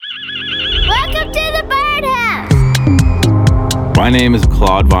Welcome to the birdhouse. My name is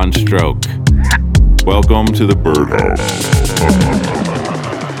Claude Von Stroke. Welcome to the birdhouse.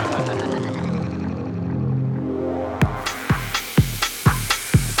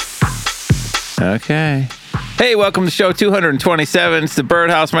 Okay. Hey, welcome to show 227. It's the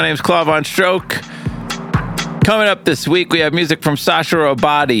Birdhouse. My name is Claude Von Stroke. Coming up this week, we have music from Sasha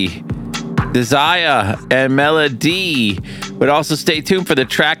Robati, Desire, and Melody. But also stay tuned for the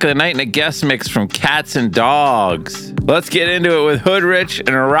track of the night and a guest mix from Cats and Dogs. Let's get into it with Hood Rich and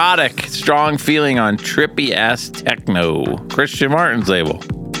Erotic. Strong feeling on trippy ass techno. Christian Martin's label.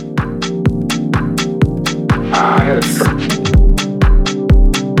 I had a strong feeling.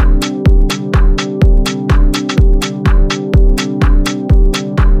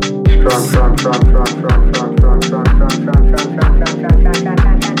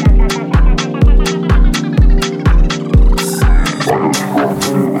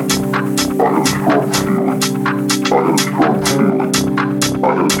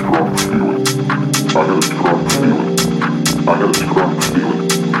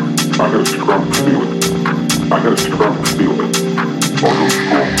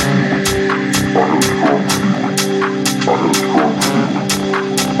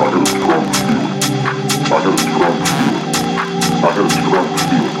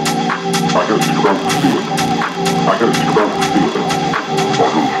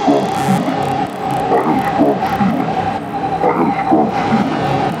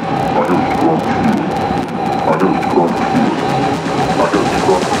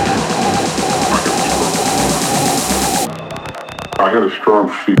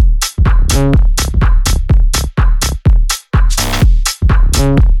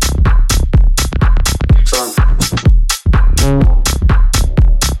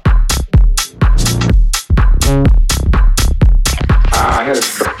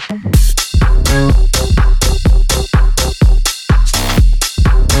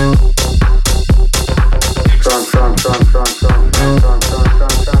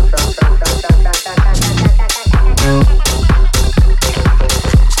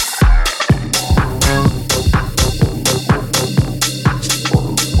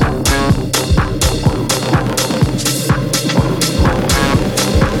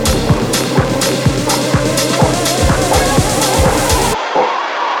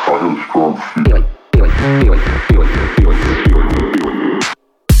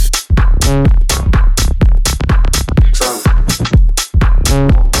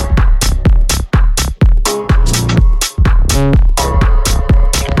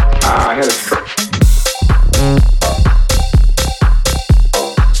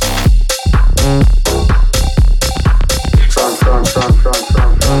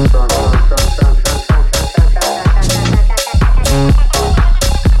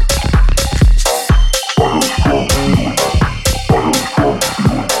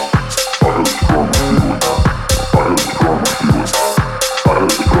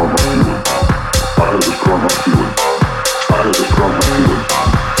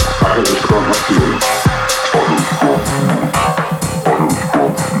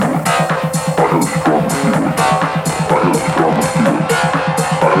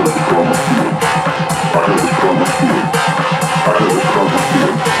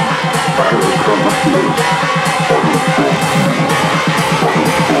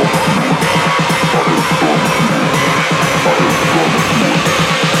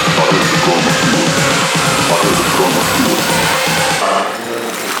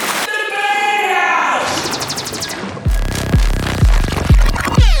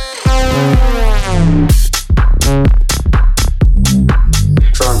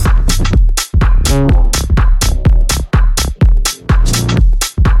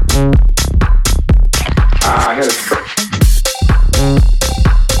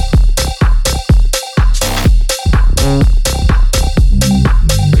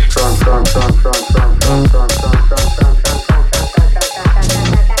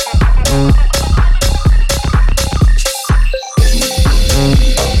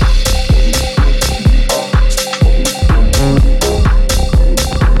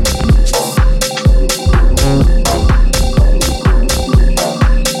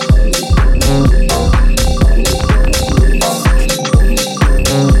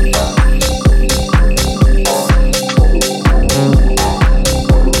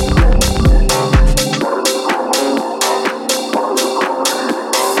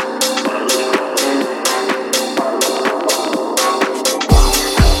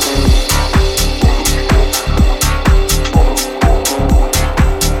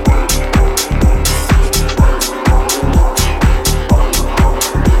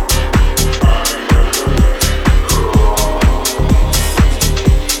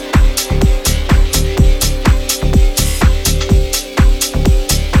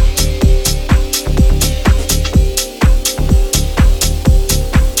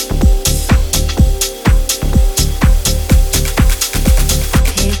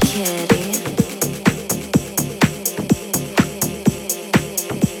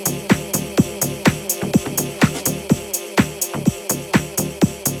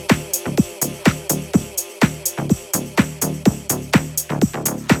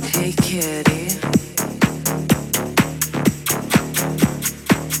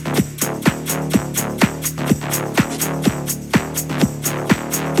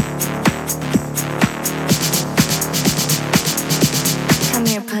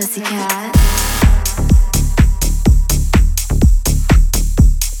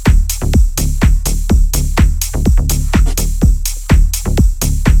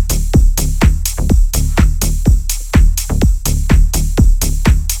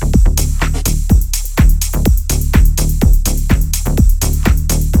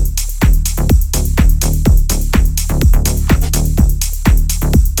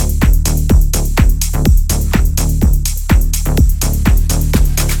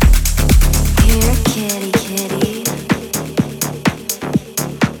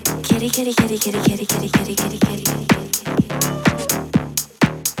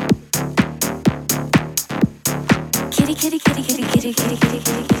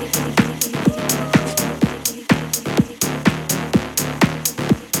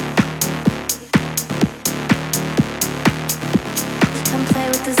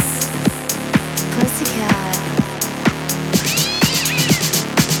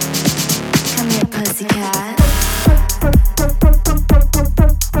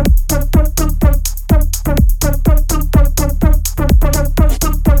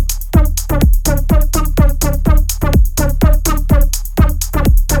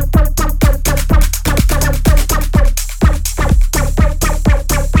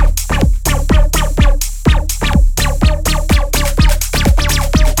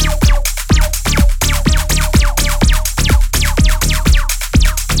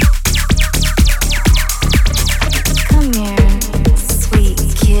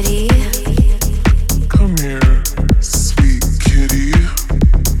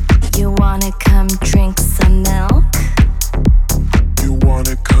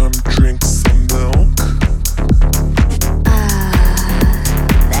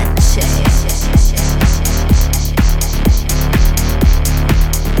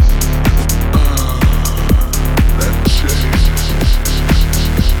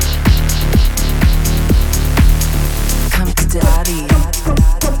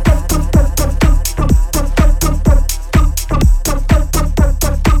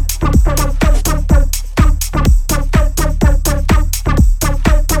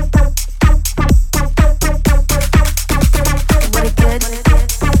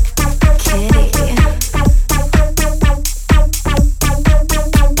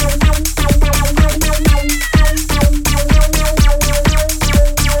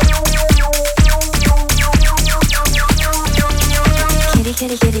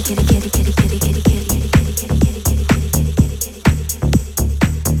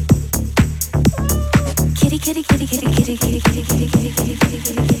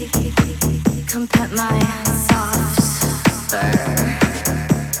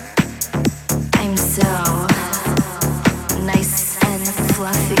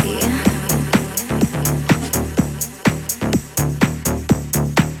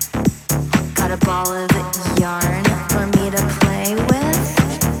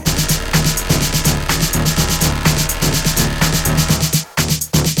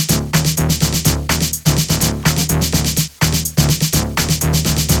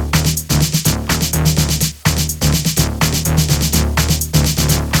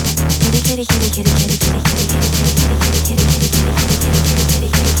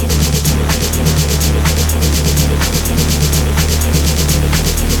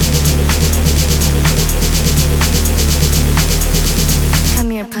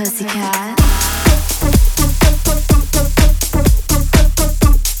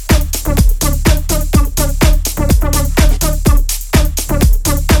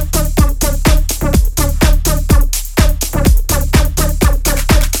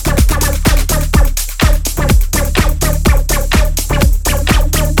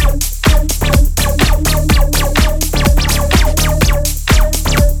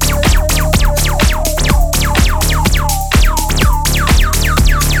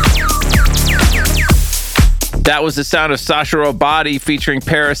 That was the sound of Sasha Robati featuring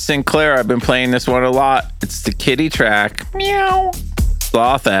Paris Sinclair. I've been playing this one a lot. It's the Kitty track. Meow.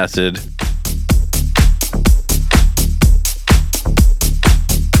 Sloth Acid.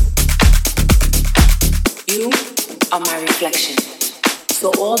 You are my reflection.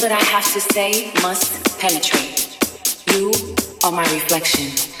 So all that I have to say must penetrate. You are my reflection.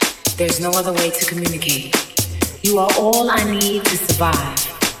 There's no other way to communicate. You are all I need to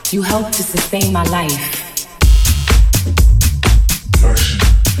survive. You help to sustain my life.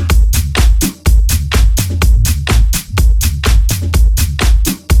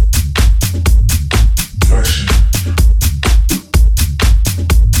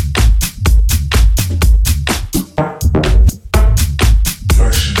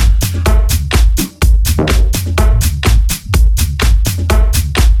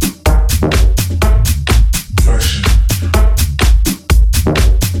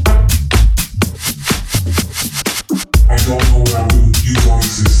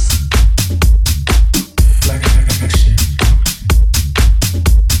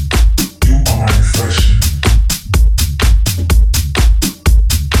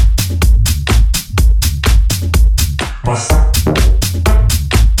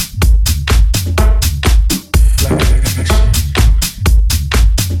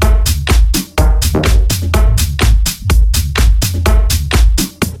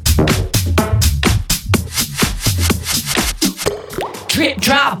 drip,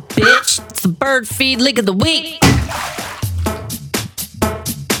 drop, bitch. It's the bird feed lick of the week.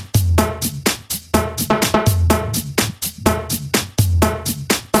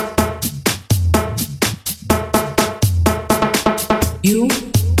 You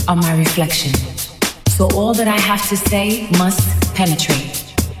are my reflection. So all that I have to say must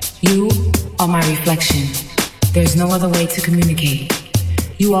penetrate. You are my reflection. There's no other way to communicate.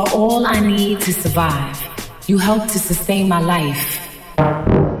 You are all I need to survive. You help to sustain my life.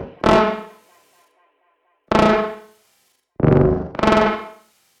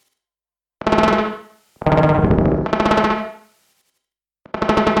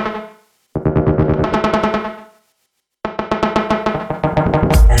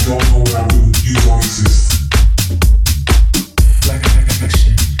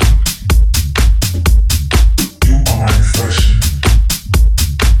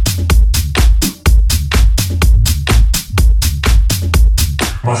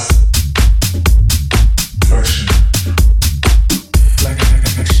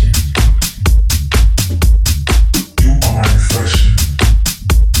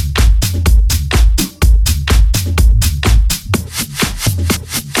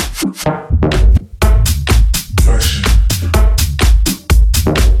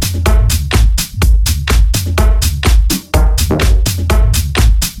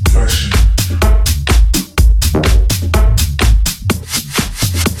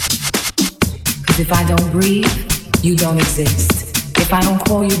 If I don't breathe, you don't exist. If I don't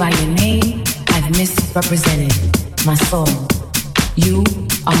call you by your name, I've misrepresented my soul. You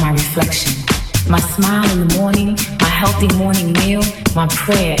are my reflection. My smile in the morning, my healthy morning meal, my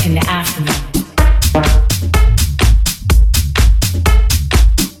prayer in the afternoon.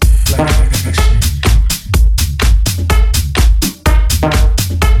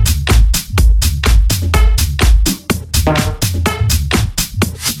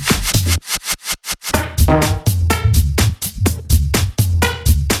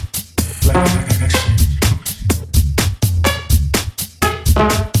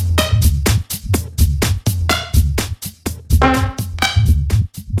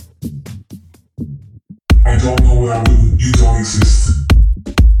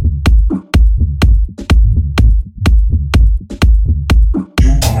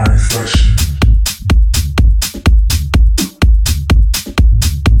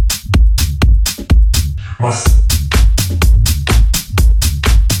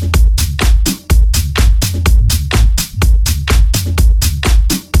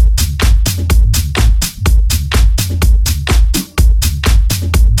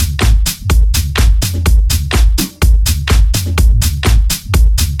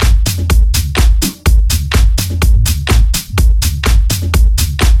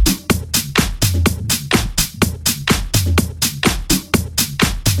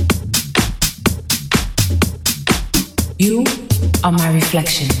 You are my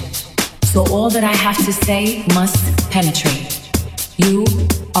reflection. So all that I have to say must penetrate. You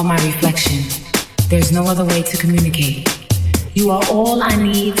are my reflection. There's no other way to communicate. You are all I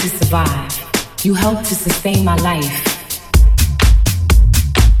need to survive. You help to sustain my life.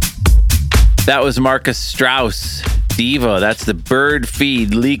 That was Marcus Strauss, Diva. That's the Bird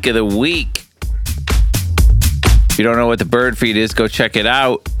Feed Leak of the Week. If you don't know what the Bird Feed is, go check it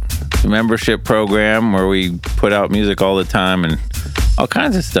out. It's a membership program where we put out music all the time and all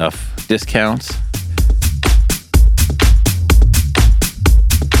kinds of stuff. Discounts.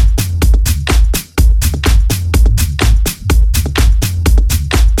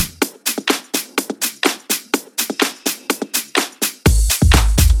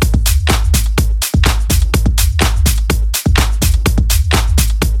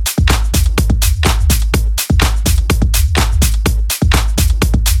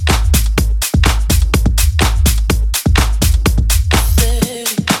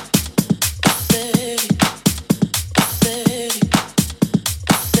 Say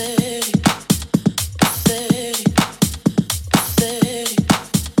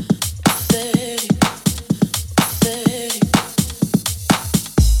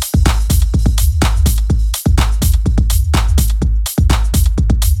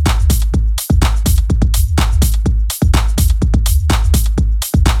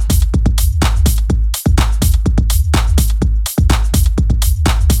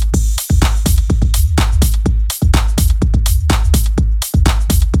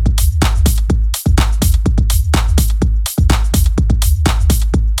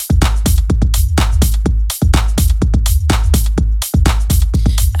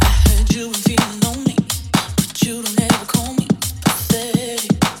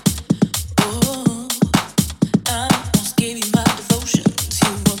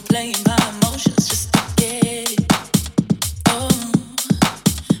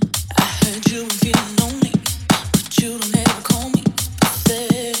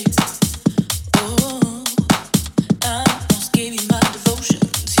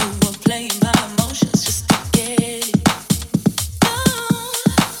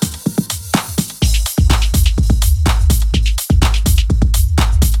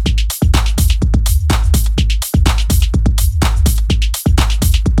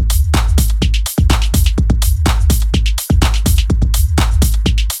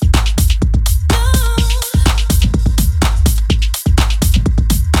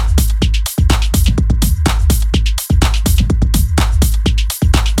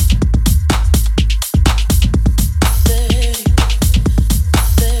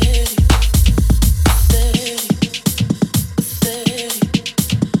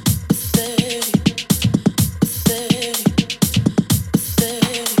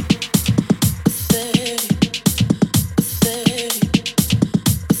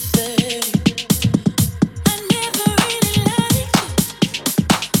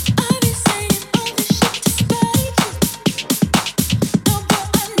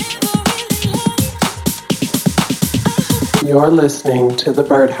You're listening to The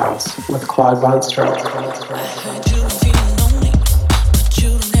Birdhouse with Claude Von Stroke.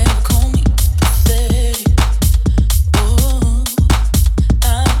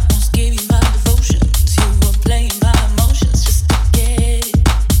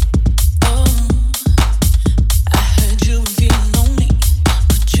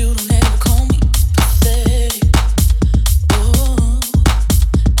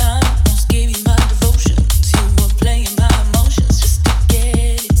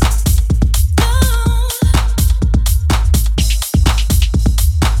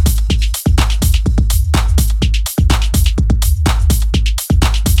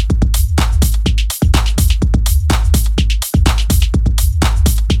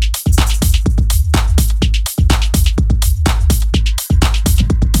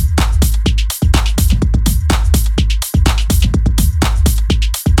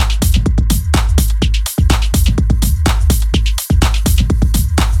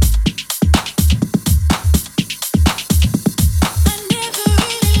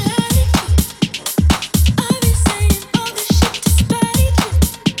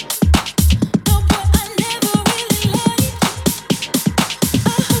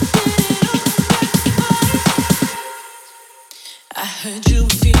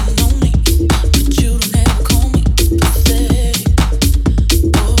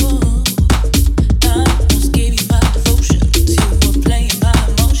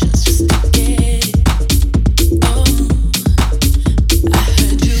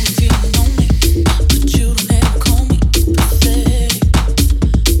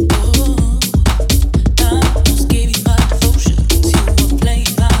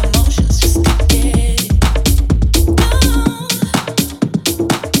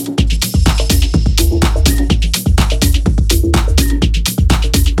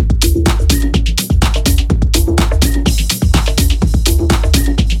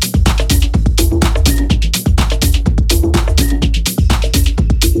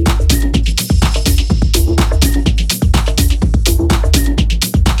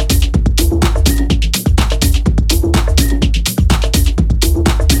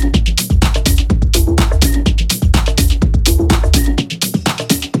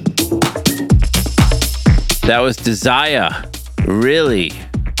 That was Desire, really,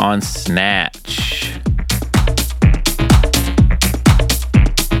 on Snatch.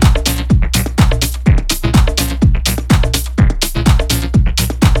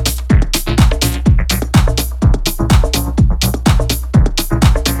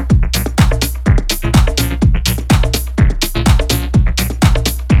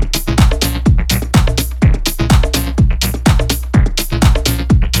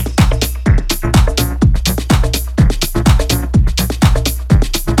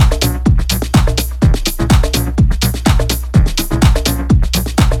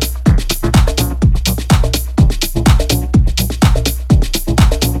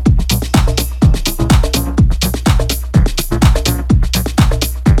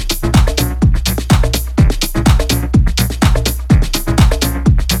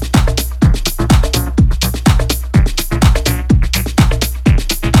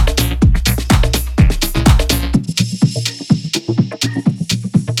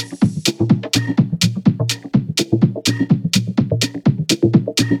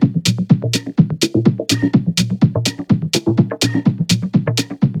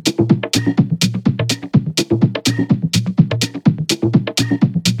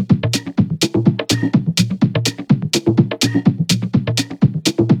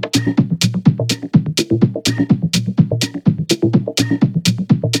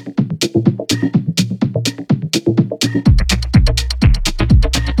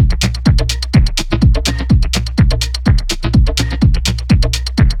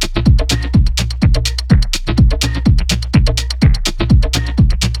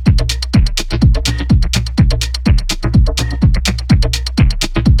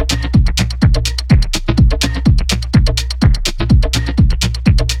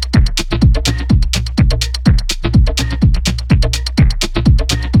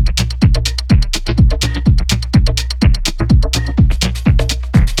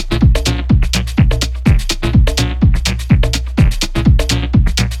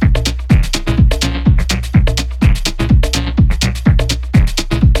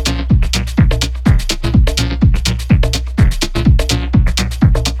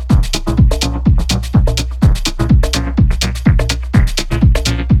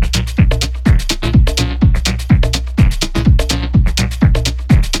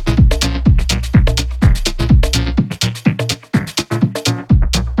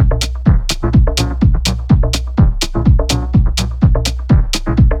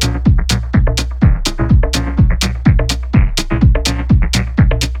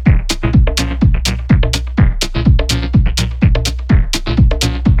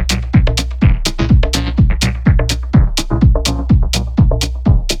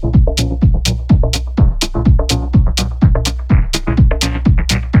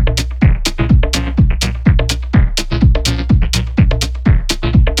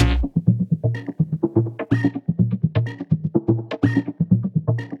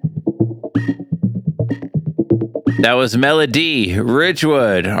 That was Melody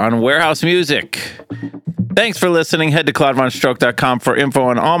Ridgewood on Warehouse Music. Thanks for listening. Head to ClaudeVonStroke.com for info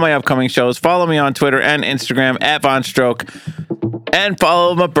on all my upcoming shows. Follow me on Twitter and Instagram at VonStroke. And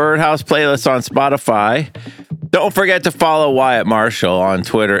follow my Birdhouse playlist on Spotify. Don't forget to follow Wyatt Marshall on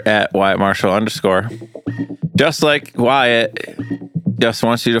Twitter at @WyattMarshall_. Just like Wyatt just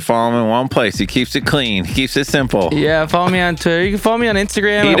wants you to follow him in one place. He keeps it clean. He keeps it simple. Yeah, follow me on Twitter. You can follow me on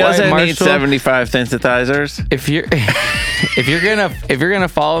Instagram. He at doesn't Wyatt need Marshall. 75 synthesizers. If you're gonna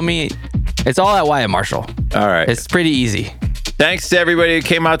follow me, it's all at Wyatt Marshall. All right. It's pretty easy. Thanks to everybody who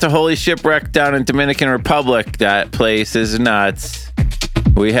came out to Holy Shipwreck down in Dominican Republic. That place is nuts.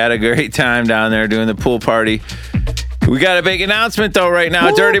 We had a great time down there doing the pool party. We got a big announcement though right now.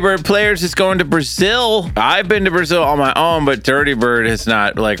 Woo! Dirty Bird Players is going to Brazil. I've been to Brazil on my own, but Dirty Bird is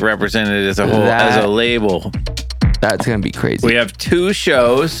not like represented as a whole as a label. That's gonna be crazy. We have 2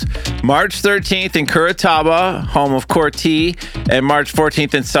 shows. March 13th in Curitiba, home of Corti, and March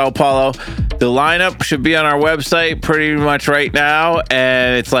 14th in Sao Paulo. The lineup should be on our website pretty much right now,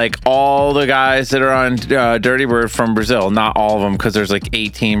 and it's like all the guys that are on Dirty Bird from Brazil. Not all of them, because there's like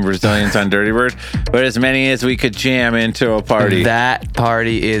 18 Brazilians on Dirty Bird, but as many as we could jam into a party. That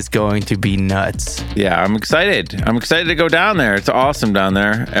party is going to be nuts. Yeah, I'm excited. I'm excited to go down there. It's awesome down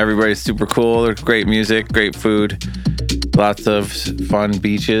there. Everybody's super cool. There's great music, great food, lots of fun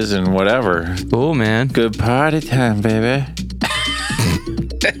beaches and whatever. Cool, man. Good party time, baby.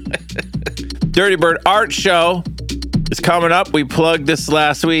 Dirty Bird Art Show is coming up. We plugged this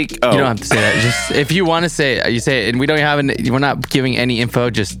last week. Oh, You don't have to say that. Just if you want to say it, you say it. And we don't have we're not giving any info.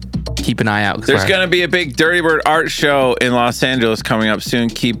 Just keep an eye out. There's going to be a big Dirty Bird Art Show in Los Angeles coming up soon.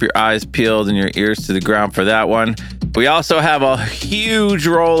 Keep your eyes peeled and your ears to the ground for that one. We also have a huge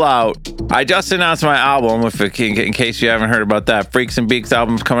rollout. I just announced my album, in case you haven't heard about that. Freaks and Beaks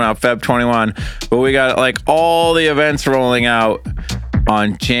album's coming out Feb 21. But we got like all the events rolling out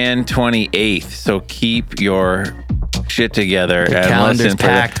on Jan 28th. So keep your shit together The and calendar's listen for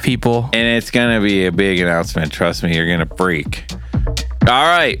packed, people. And it's going to be a big announcement. Trust me, you're going to freak. All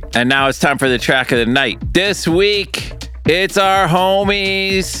right. And now it's time for the track of the night. This week, it's our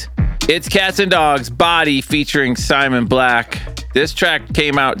homies. It's Cats and Dogs Body featuring Simon Black. This track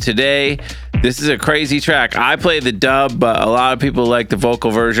came out today. This is a crazy track. I play the dub, but a lot of people like the vocal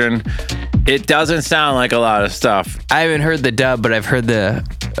version. It doesn't sound like a lot of stuff. I haven't heard the dub, but I've heard the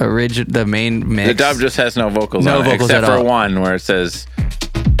main mix. The dub just has no vocals No on it, vocals except at for all. one where it says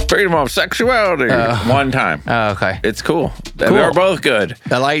freedom of sexuality one time. Oh, okay. It's cool. Cool. They're both good.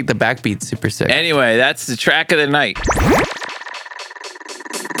 I like the backbeat. Super sick. Anyway, that's the track of the night.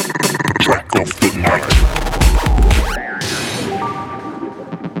 Track of the night.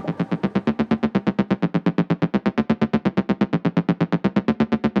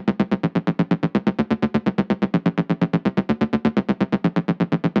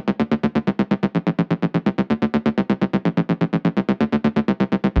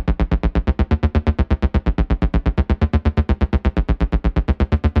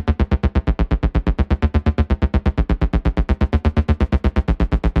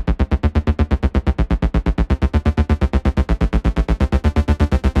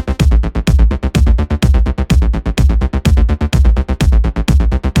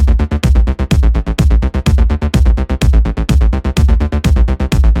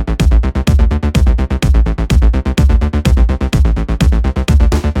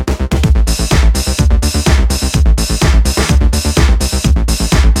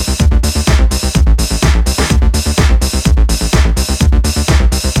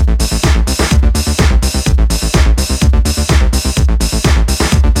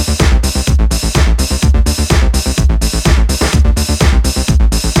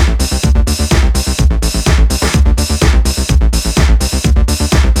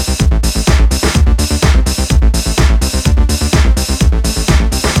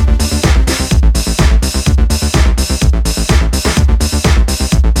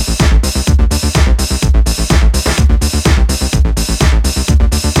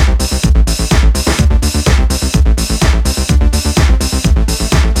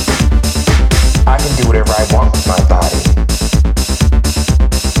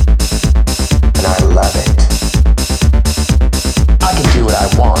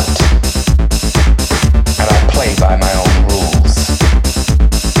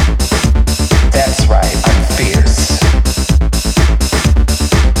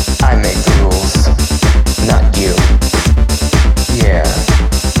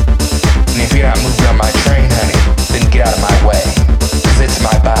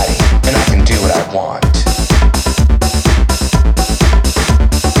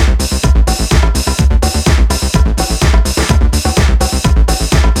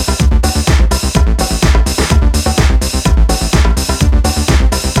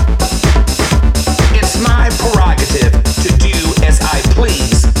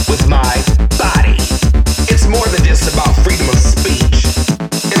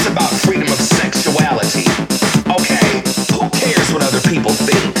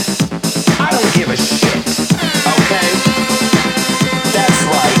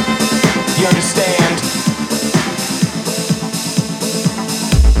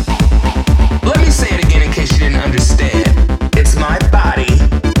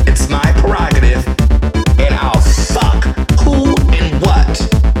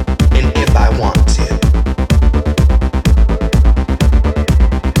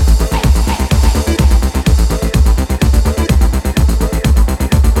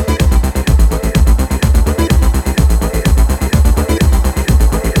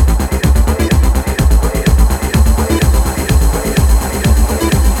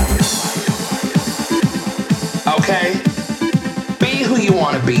 you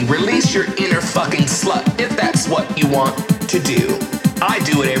want to be. Release your inner fucking slut if that's what you want to do. I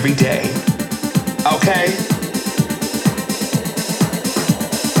do it every day. Okay?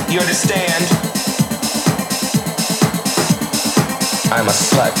 You understand? I'm a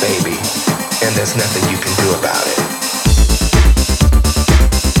slut, baby, and there's nothing you can do about it.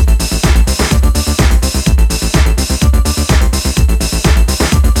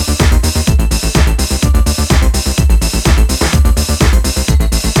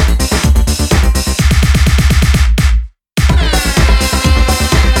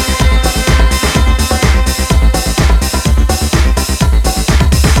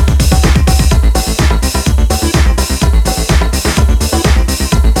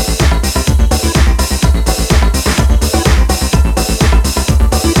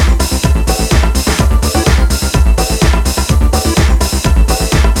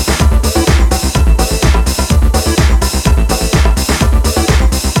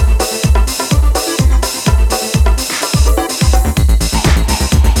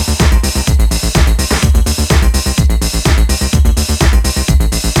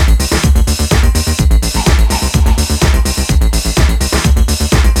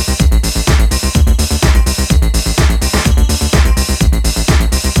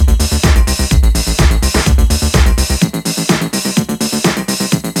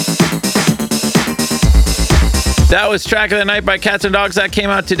 That was Track of the Night by Cats and Dogs. That came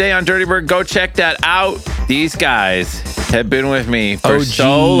out today on Dirty Bird. Go check that out. These guys have been with me for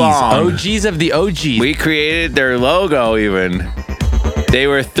so long. OGs of the OGs. We created their logo even. They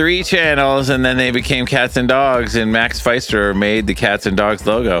were 3 channels and then they became Cats and Dogs, and Max Feister made the Cats and Dogs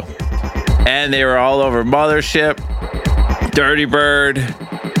logo. And they were all over Mothership, Dirty Bird.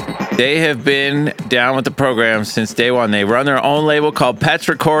 They have been down with the program since day one. They run their own label called Pets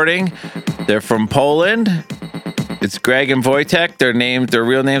Recording. They're from Poland. It's Greg and Wojtek. Their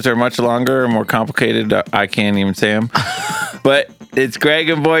real names are much longer and more complicated. I can't even say them. But it's Greg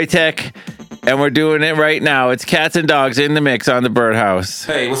and Wojtek, and we're doing it right now. It's Cats and Dogs in the mix on the Birdhouse.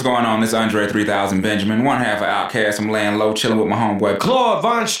 Hey, what's going on? This is Andre 3000 Benjamin, one half of Outkast. I'm laying low, chilling with my homeboy Claude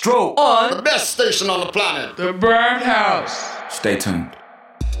Von Stroke on the best station on the planet, the Birdhouse. Stay tuned.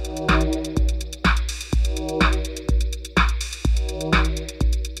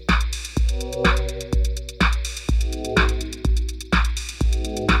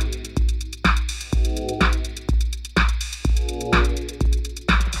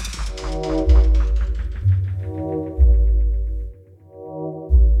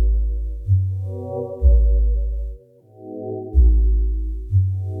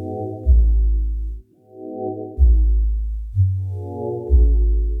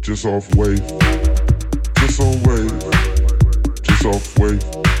 Just off wave, just on wave, just off wave,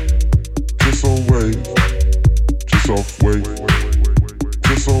 just on wave, just off wave,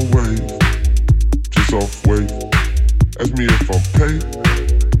 just on wave, just off wave. Ask me if I'm paid.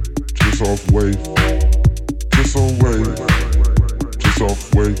 Just off wave, just on wave, just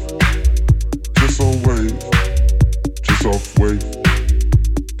off wave, just on wave, just off wave,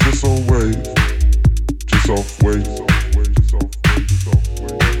 just on wave, just off wave.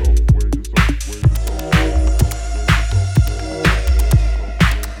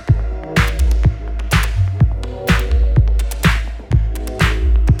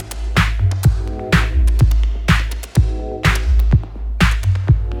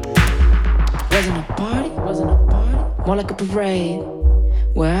 More like a parade.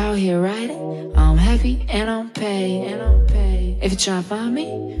 We're out here riding. I'm happy and I'm paid. If you try to find me,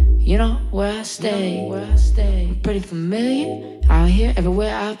 you know where I stay. I'm pretty familiar. Out here,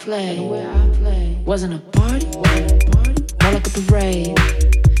 everywhere I play. Wasn't a party. More like a parade.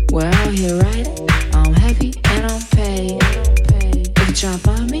 We're out here riding. I'm happy and I'm paid. If you try to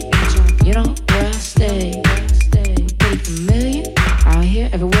find me, you know where I stay. Pretty familiar. Out here,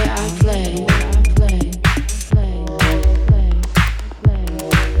 everywhere I play.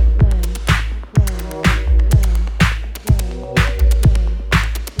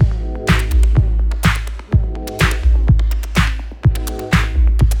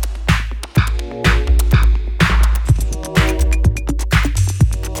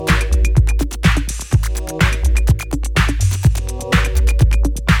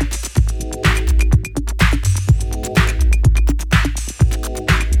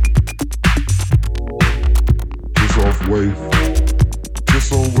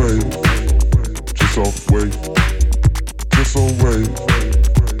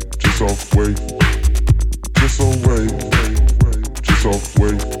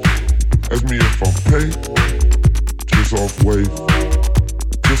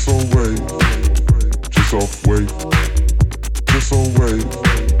 just on wave,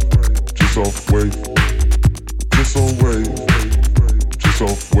 just off wave, just on wave, just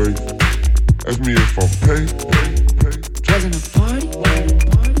off wave. Ask me if I'm paid. Wasn't a party,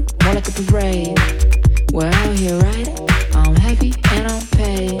 more like a parade. We're out here riding, I'm happy and I'm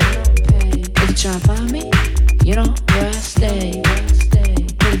paid. If you try to find me, you know where I stay.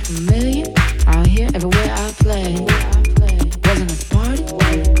 Pretty familiar, out here everywhere I play. Wasn't a party,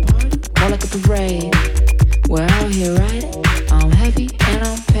 more like a parade. We're out here riding, I'm happy and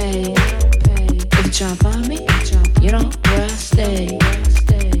I'm paid. If you try to find me, you know where I stay.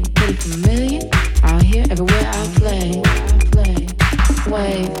 Pretty familiar, out here everywhere I play.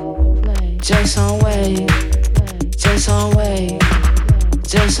 Wave, just on wave, just on wave,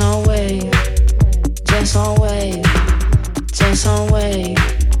 just on wave, just on wave, just on wave,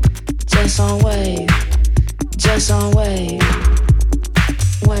 just on wave, just on wave,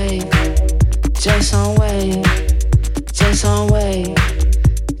 wave, just on wave, just on wave,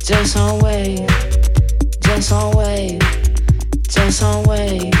 just on wave, just on wave, just on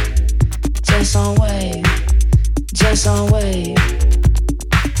wave, just on wave, just on wave.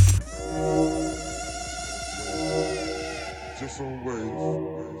 Just on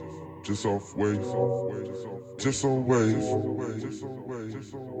wave, just off wave, just on wave, just on wave, just on wave,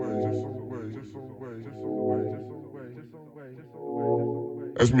 just on wave, just on wave, just on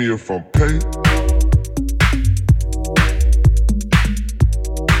wave. Ask me if I'm paid.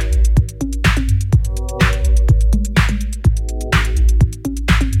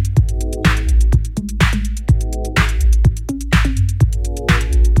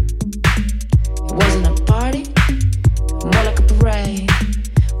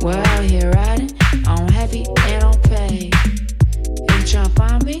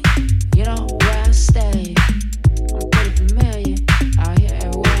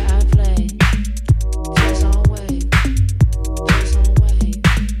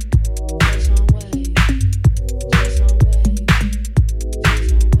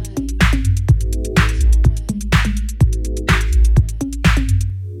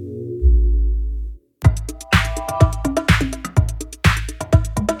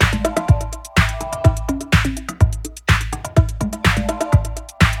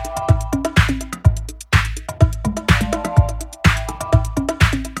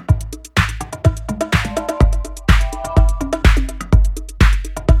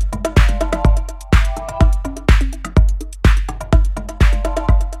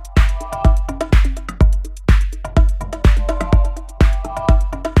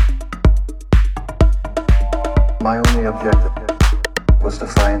 My only objective was to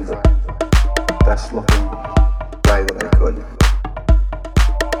find the best looking guy that I could.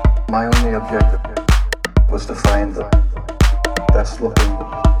 My only objective was to find the best looking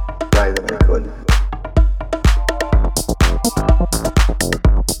guy that I could.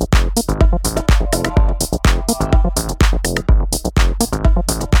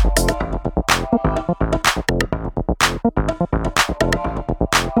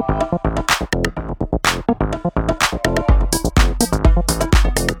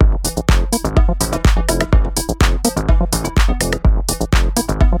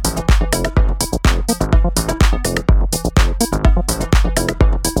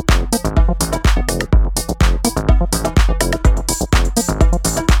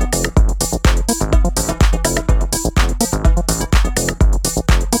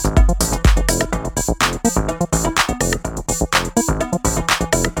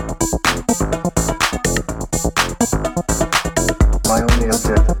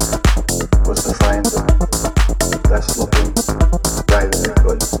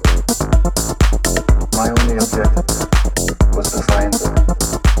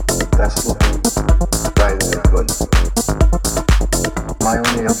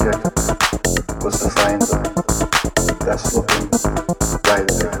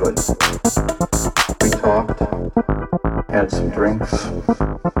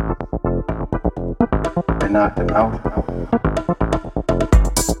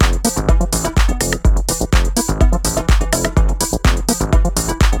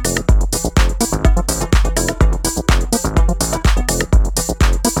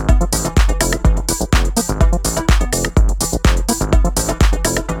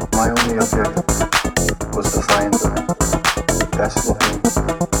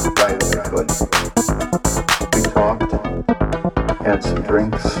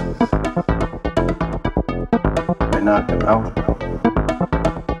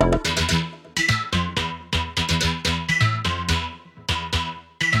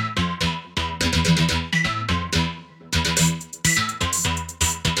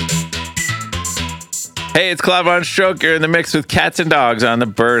 Hey, it's Claude Von Stroke. You're in the mix with Cats and Dogs on the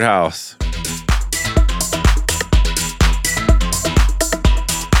Birdhouse.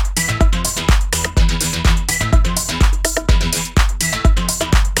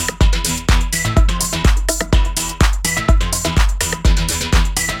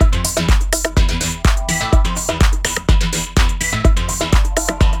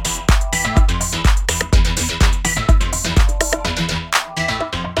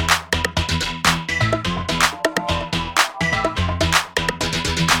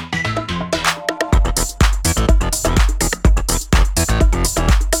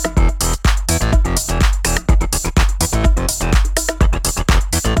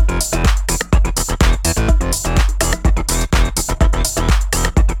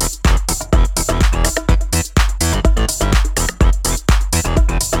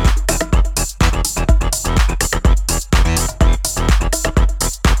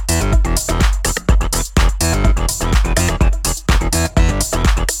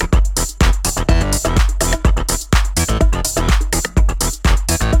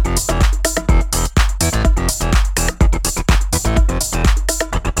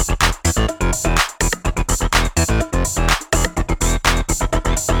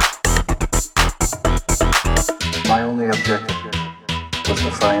 My only objective was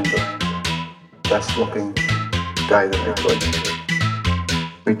to find the best looking guy that I could.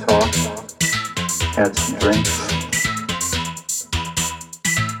 We talked, had some drinks,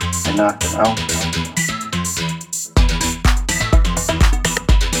 I knocked him out.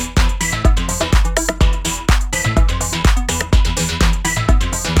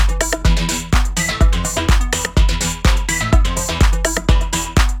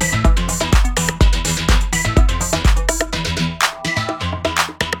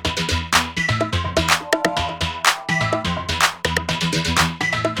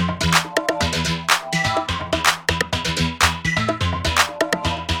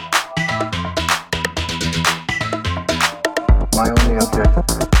 My only objective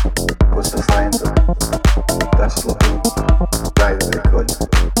was to find the best looking guy that I could.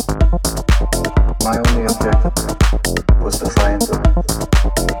 My only objective was to find the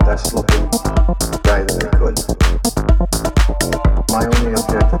best looking guy that I could. My only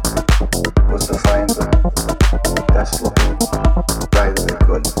objective was to find the best looking guy that I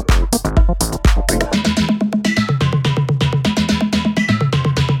could.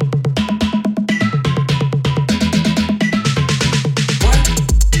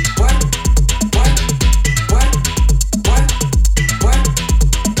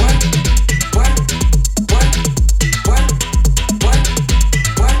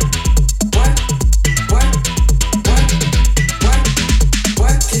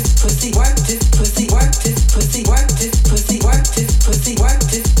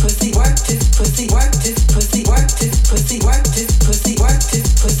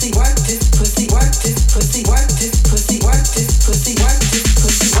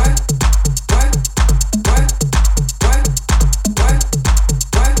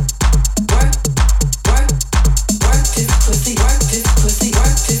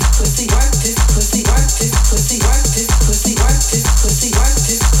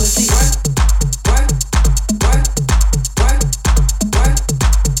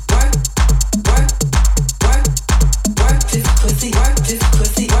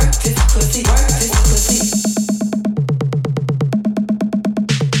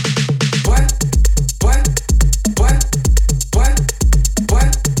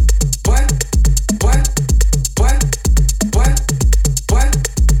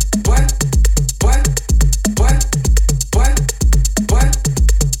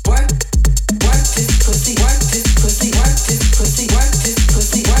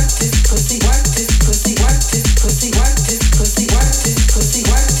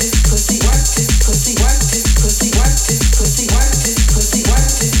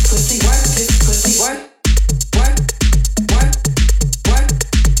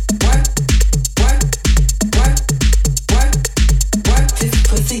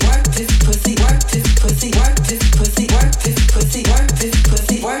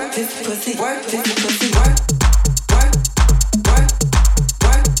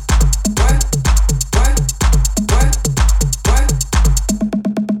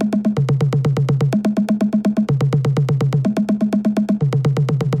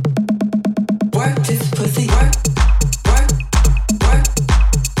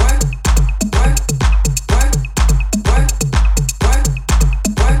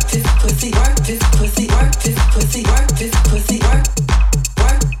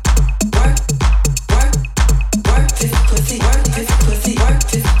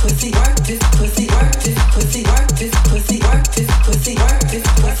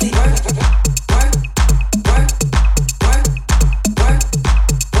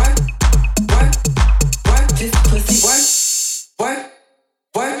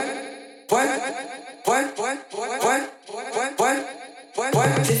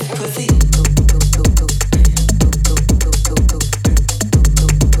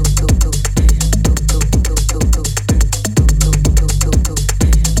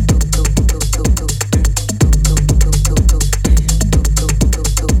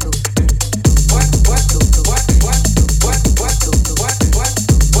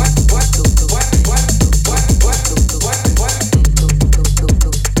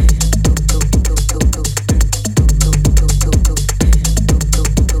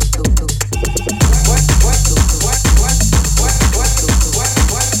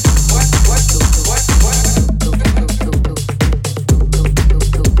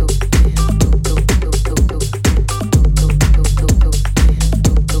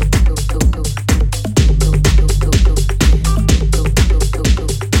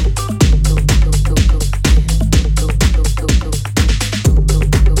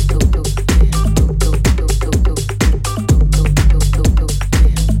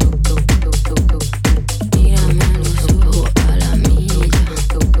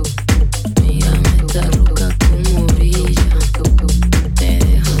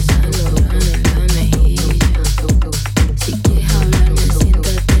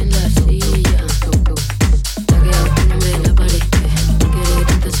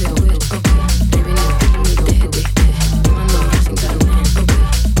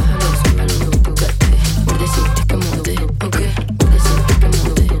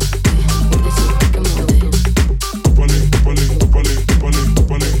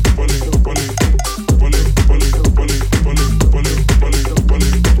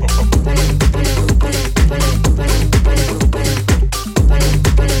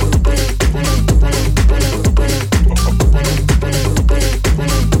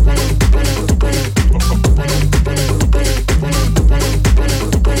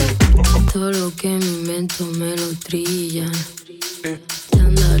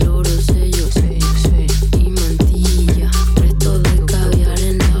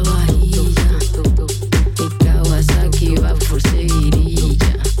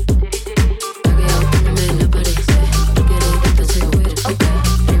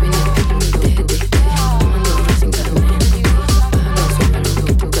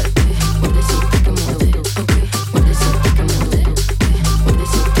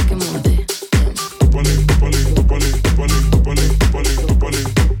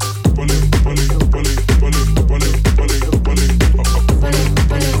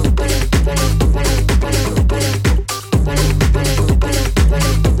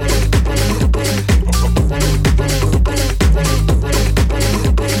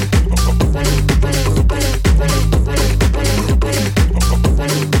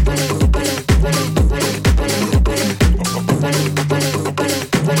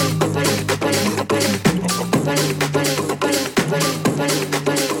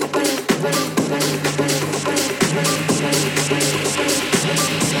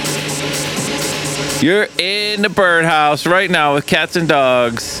 You're in the birdhouse right now with cats and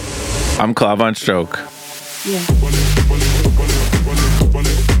dogs. I'm Claude Von Stroke. Yeah.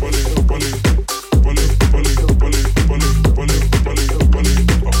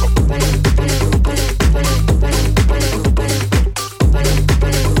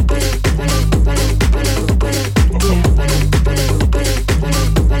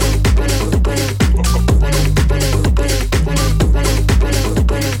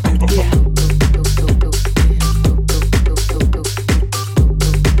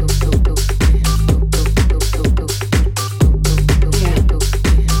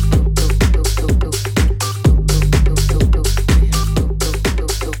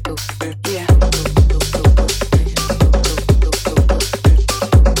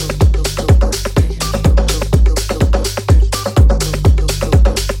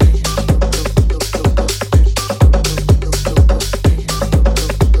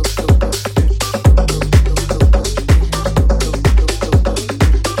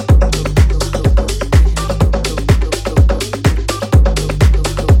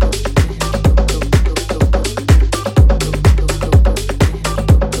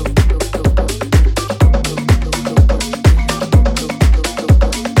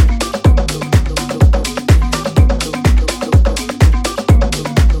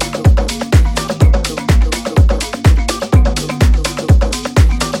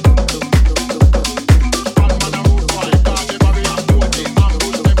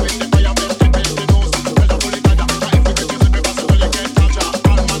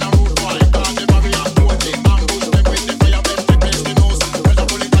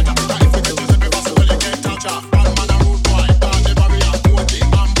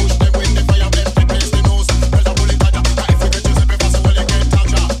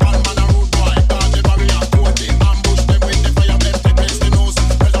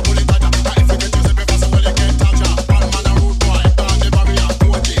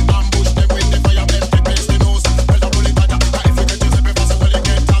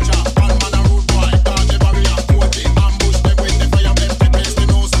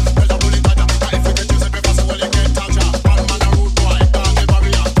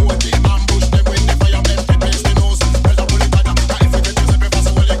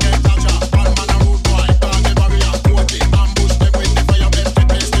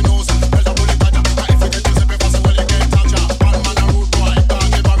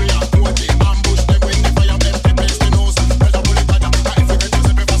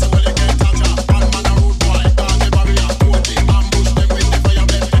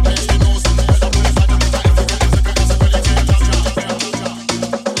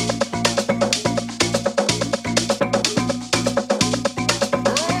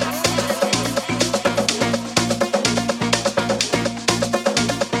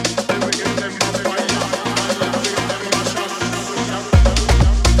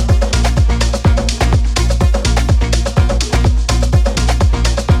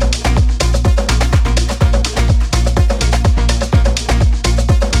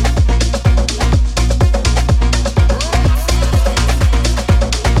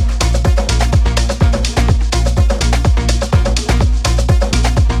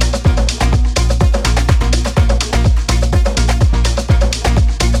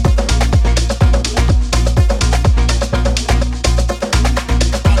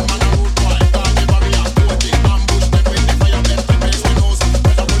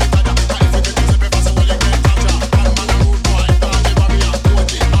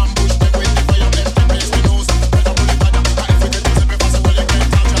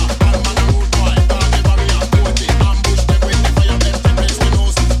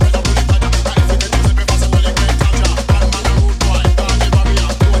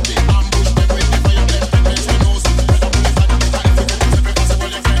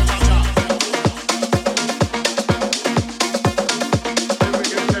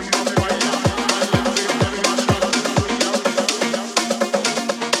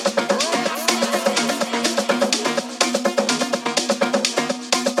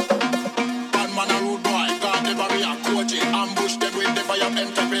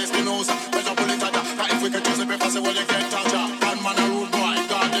 empty place, the nose. Better pull it at ya. Cause if we can choose the paper, say well you can't touch ya. One man a rude boy,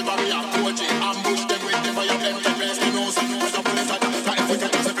 guard the barrier. Coach it, ambush them with the fire. Empty place, the nose. Better pull it at ya. Cause if we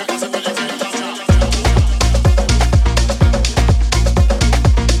can choose the paper, say well you can't touch ya.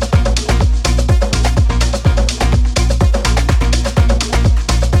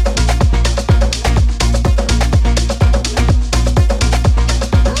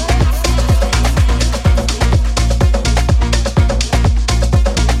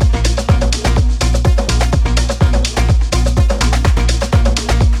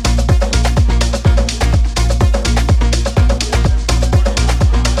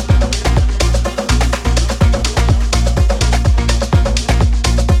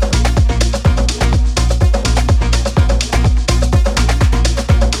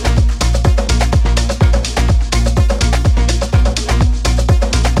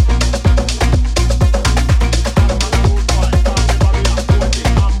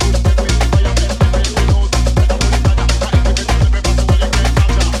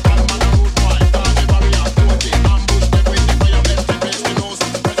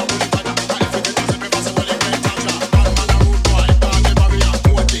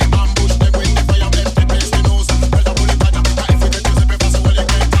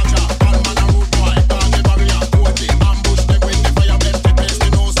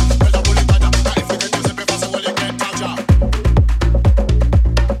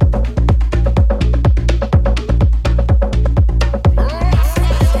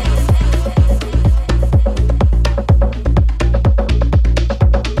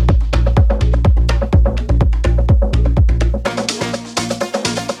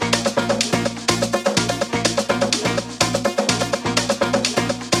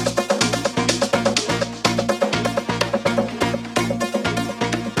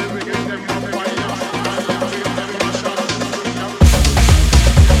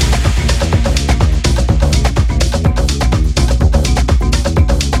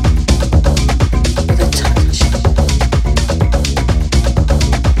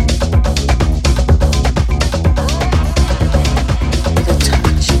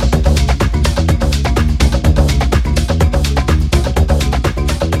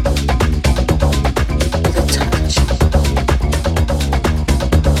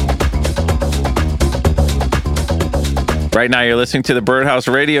 Right now, you're listening to the Birdhouse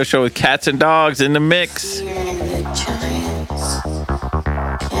Radio Show with Cats and Dogs in the mix.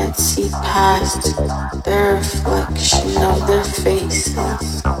 Can't see past the reflection of their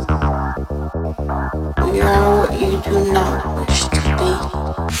faces. We are what you do not wish to be.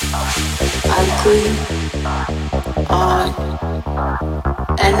 Ugly, odd,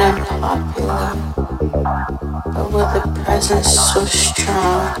 and unpopular, but with a presence so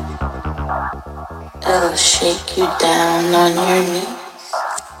strong, it'll shake you down on your knees.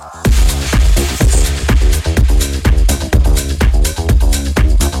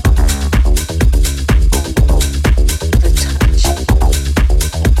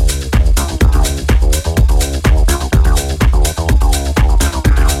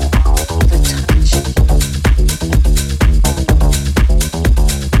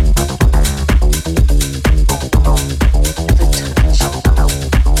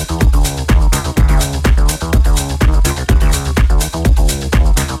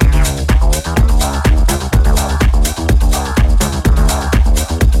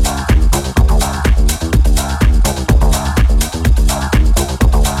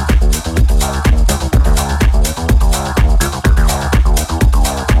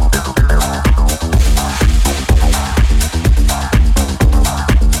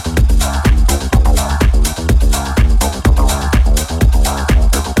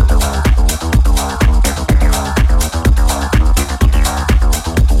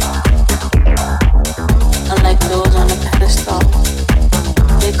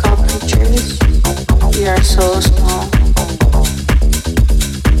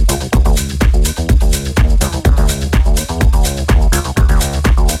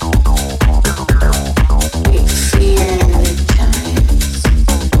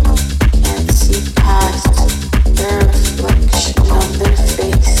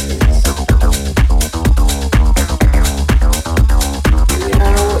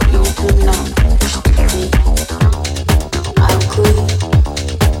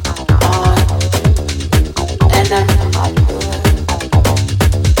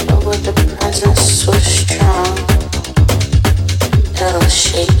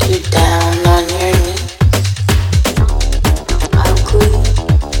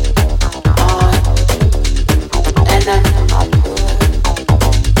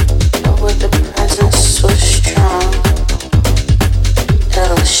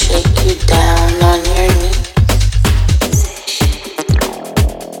 you down on your knees.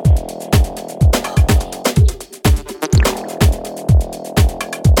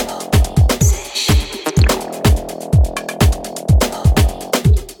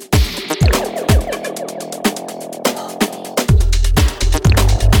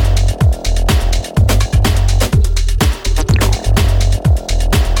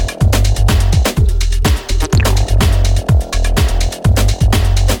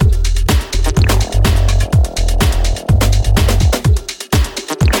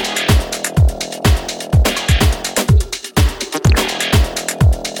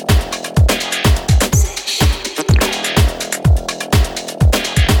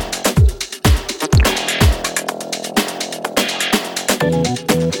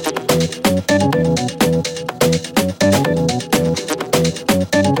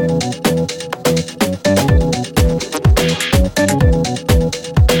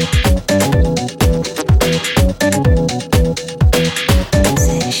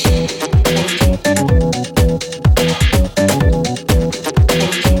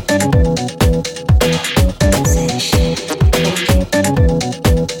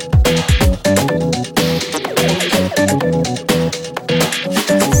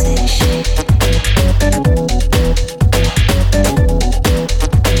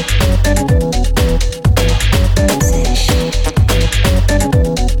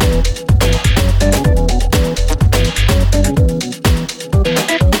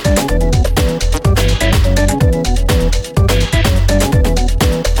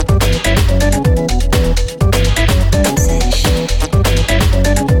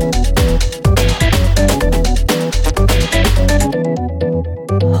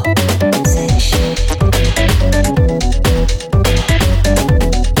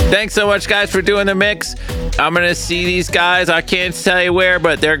 Thanks so much, guys, for doing the mix. I'm going to see these guys. I can't tell you where,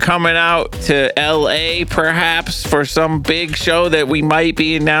 but they're coming out to LA perhaps for some big show that we might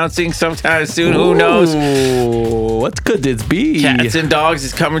be announcing sometime soon. Who knows? What could this be? Cats and Dogs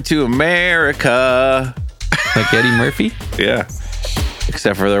is coming to America. Like Eddie Murphy? Yeah.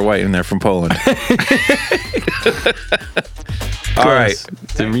 Except for they're white and they're from Poland. All right.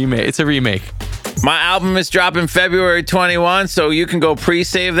 It's a remake. It's a remake. My album is dropping February 21, so you can go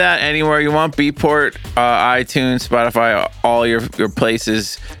pre-save that anywhere you want. Beatport, iTunes, Spotify, all your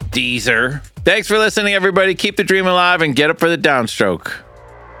places, Deezer. Thanks for listening, everybody. Keep the dream alive and get up for the downstroke.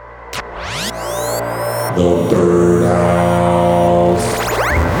 The Bird